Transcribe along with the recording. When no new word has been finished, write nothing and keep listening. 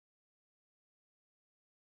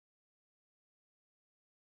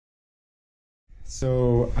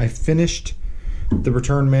So I finished the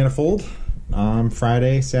return manifold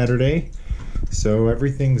Friday, Saturday. So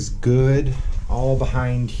everything's good. All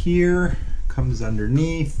behind here, comes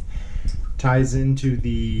underneath, ties into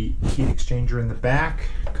the heat exchanger in the back,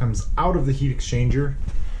 comes out of the heat exchanger,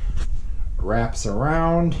 wraps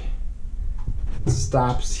around,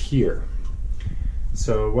 stops here.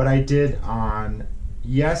 So what I did on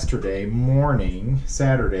yesterday morning,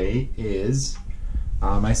 Saturday, is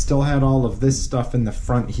I still had all of this stuff in the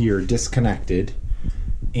front here disconnected,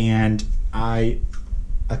 and I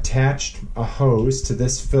attached a hose to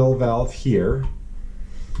this fill valve here.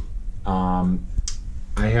 I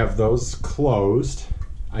have those closed.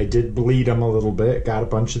 I did bleed them a little bit, got a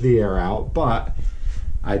bunch of the air out, but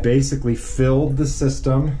I basically filled the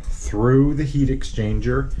system through the heat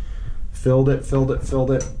exchanger, filled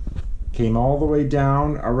it, came all the way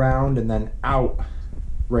down, around, and then out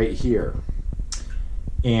right here.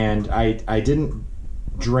 And I didn't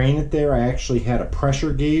drain it there. I actually had a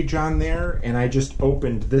pressure gauge on there, and I just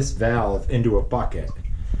opened this valve into a bucket.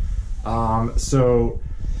 So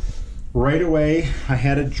right away I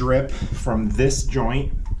had a drip from this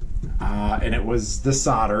joint, and it was the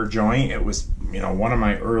solder joint. It was, you know, one of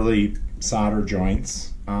my early solder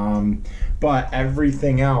joints, but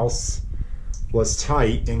everything else was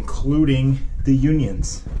tight, including the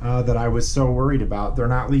unions that I was so worried about. They're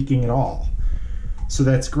not leaking at all. So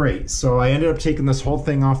that's great. So I ended up taking this whole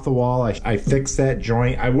thing off the wall. I fixed that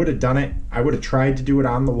joint. I would have done it. I would have tried to do it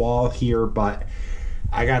on the wall here, but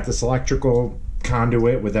I got this electrical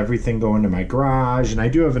conduit with everything going to my garage, and I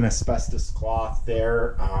do have an asbestos cloth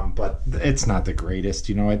there, but it's not the greatest.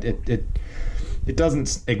 You know, it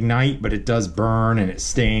doesn't ignite, but it does burn, and it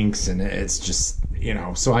stinks, and it's just, you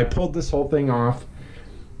know. So I pulled this whole thing off,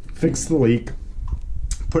 fixed the leak,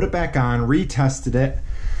 put it back on, retested it.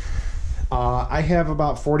 I have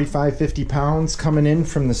about 45-50 pounds coming in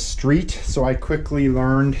from the street, so I quickly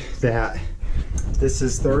learned that this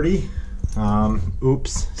is 30.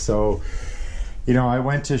 Oops. So, you know, I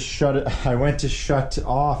went to shut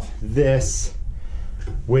off this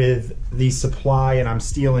with the supply, and I'm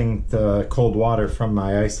stealing the cold water from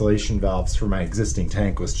my isolation valves for my existing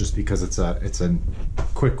tankless, just because it's a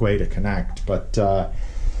quick way to connect. But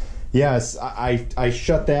yes, I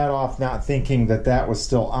shut that off, not thinking that that was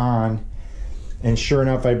still on. And sure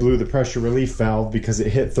enough, I blew the pressure relief valve because it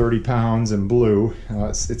hit 30 pounds and blew.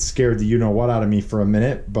 It scared the you-know-what out of me for a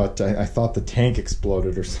minute, but I thought the tank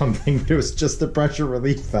exploded or something. It was just the pressure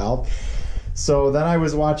relief valve. So then I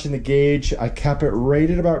was watching the gauge. I kept it right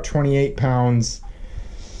at about 28 pounds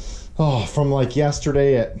from like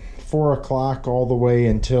yesterday at 4 o'clock all the way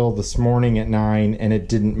until this morning at 9, and it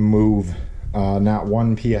didn't move, not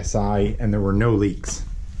 1 PSI, and there were no leaks.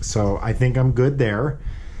 So I think I'm good there.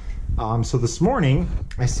 So this morning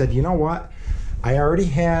I said, you know what, I already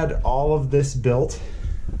had all of this built.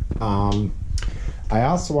 I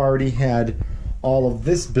also already had all of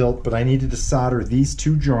this built, but I needed to solder these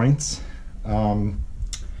two joints.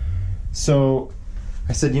 So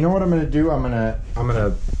I said, you know what I'm gonna do, I'm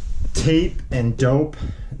gonna tape and dope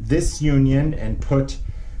this union and put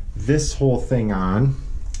this whole thing on,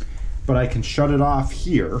 but I can shut it off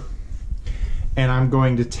here. And I'm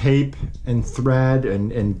going to tape and thread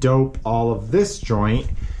and dope all of this joint,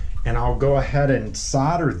 and I'll go ahead and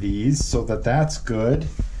solder these so that that's good.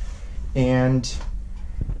 And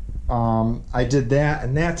I did that,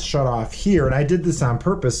 and that's shut off here, and I did this on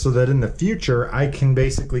purpose so that in the future I can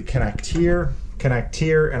basically connect here,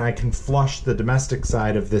 and I can flush the domestic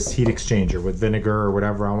side of this heat exchanger with vinegar or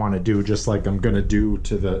whatever I want to do, just like I'm gonna do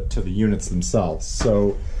to the units themselves.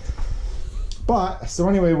 So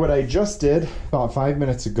anyway, what I just did about 5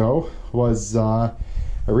 minutes ago was I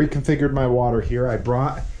reconfigured my water here. I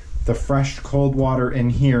brought the fresh cold water in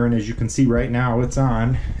here, and as you can see right now, it's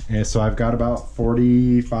on. And so I've got about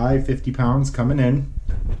 45-50 pounds coming in.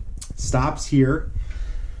 Stops here,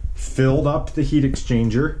 filled up the heat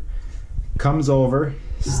exchanger, comes over,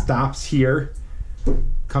 stops here,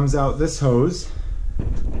 comes out this hose,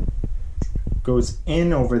 goes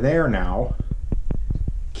in over there now.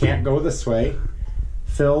 Can't go this way.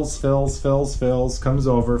 Fills, comes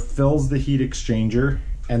over, fills the heat exchanger,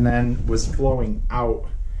 and then was flowing out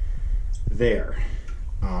there.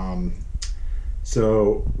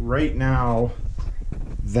 So right now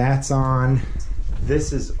that's on.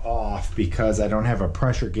 This is off because I don't have a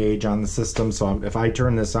pressure gauge on the system, so if I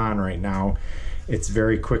turn this on right now, it's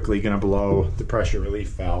very quickly gonna blow the pressure relief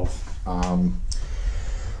valve.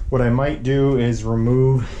 What I might do is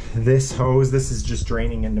remove this hose. This is just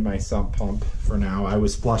draining into my sump pump for now. I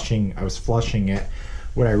was flushing it.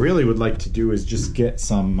 What I really would like to do is just get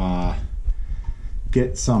some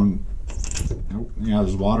Oh, yeah,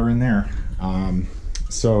 there's water in there.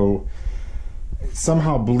 So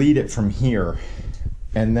somehow bleed it from here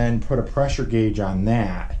and then put a pressure gauge on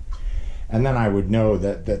that, and then I would know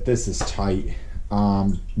that this is tight.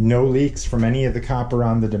 No leaks from any of the copper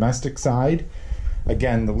on the domestic side.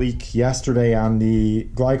 Again, the leak yesterday on the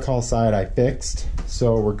glycol side I fixed,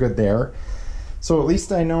 so we're good there. So at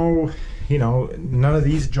least I know, you know, none of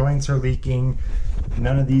these joints are leaking.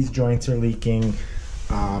 None of these joints are leaking.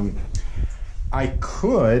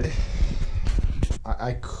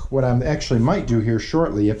 What I actually might do here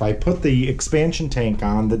shortly, if I put the expansion tank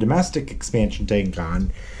on, the domestic expansion tank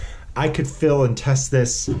on, I could fill and test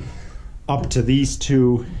this up to these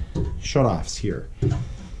two shutoffs here.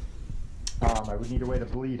 I would need a way to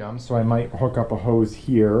bleed them, so I might hook up a hose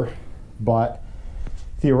here, but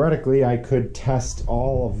theoretically I could test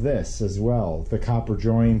all of this as well, the copper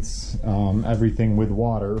joints, everything with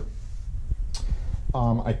water.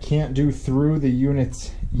 I can't do through the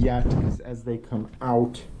units yet, because as they come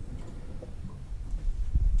out,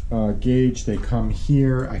 gauge, they come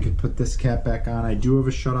here. I could put this cap back on. I do have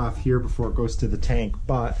a shutoff here before it goes to the tank,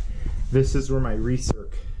 but this is where my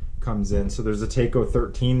recirc comes in. So there's a Taco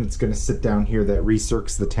 13 that's going to sit down here that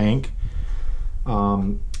recircs the tank.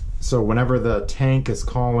 So whenever the tank is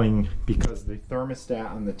calling, because the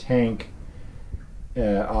thermostat on the tank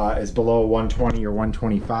is below 120 or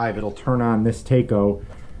 125, it'll turn on this Taco,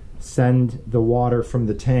 send the water from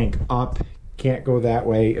the tank up. Can't go that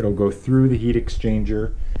way. It'll go through the heat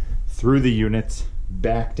exchanger, through the units,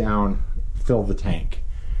 back down, fill the tank.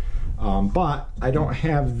 But I don't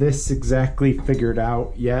have this exactly figured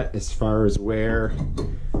out yet as far as where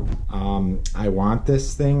I want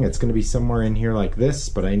this thing. It's going to be somewhere in here like this,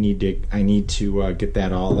 but I need to get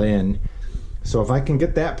that all in. So if I can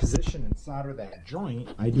get that position and solder that joint,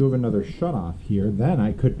 I do have another shutoff here, then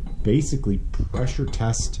I could basically pressure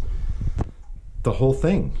test the whole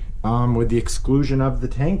thing with the exclusion of the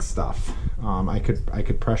tank stuff. I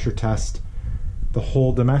could pressure test the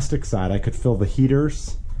whole domestic side. I could fill the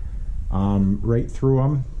heaters right through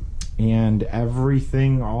them, and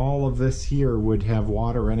everything, all of this here would have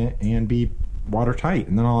water in it and be watertight.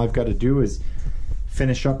 And then all I've got to do is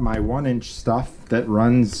finish up my 1-inch stuff that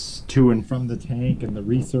runs to and from the tank and the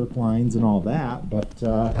recirc lines and all that, but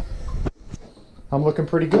I'm looking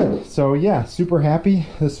pretty good. So yeah, super happy.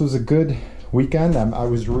 This was a good weekend. I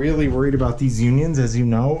was really worried about these unions, as you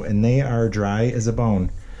know, and they are dry as a bone.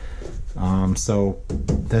 So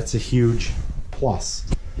that's a huge plus.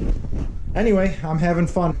 Anyway, I'm having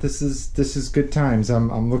fun. This is good times.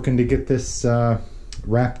 I'm looking to get this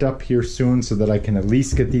wrapped up here soon so that I can at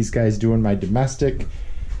least get these guys doing my domestic,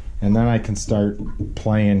 and then I can start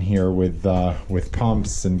playing here with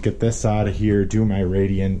pumps and get this out of here, do my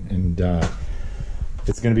radiant, and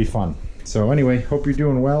it's gonna be fun. So anyway, hope you're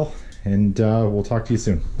doing well, and we'll talk to you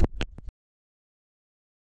soon.